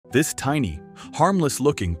This tiny,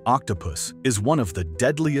 harmless-looking octopus is one of the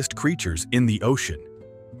deadliest creatures in the ocean.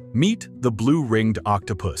 Meet the blue-ringed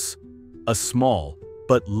octopus, a small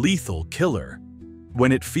but lethal killer.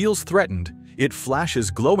 When it feels threatened, it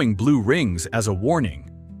flashes glowing blue rings as a warning.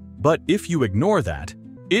 But if you ignore that,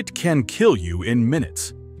 it can kill you in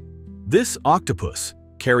minutes. This octopus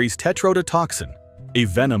carries tetrodotoxin, a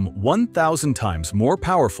venom 1,000 times more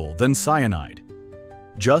powerful than cyanide.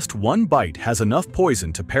 Just one bite has enough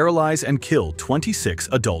poison to paralyze and kill 26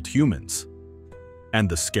 adult humans. And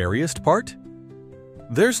the scariest part?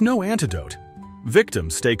 There's no antidote.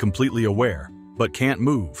 Victims stay completely aware, but can't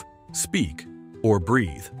move, speak, or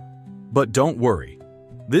breathe. But don't worry.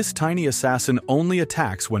 This tiny assassin only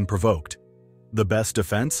attacks when provoked. The best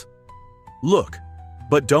defense? Look,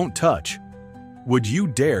 but don't touch. Would you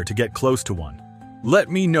dare to get close to one? Let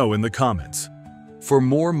me know in the comments. For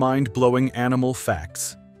more mind-blowing animal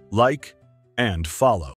facts, like and follow.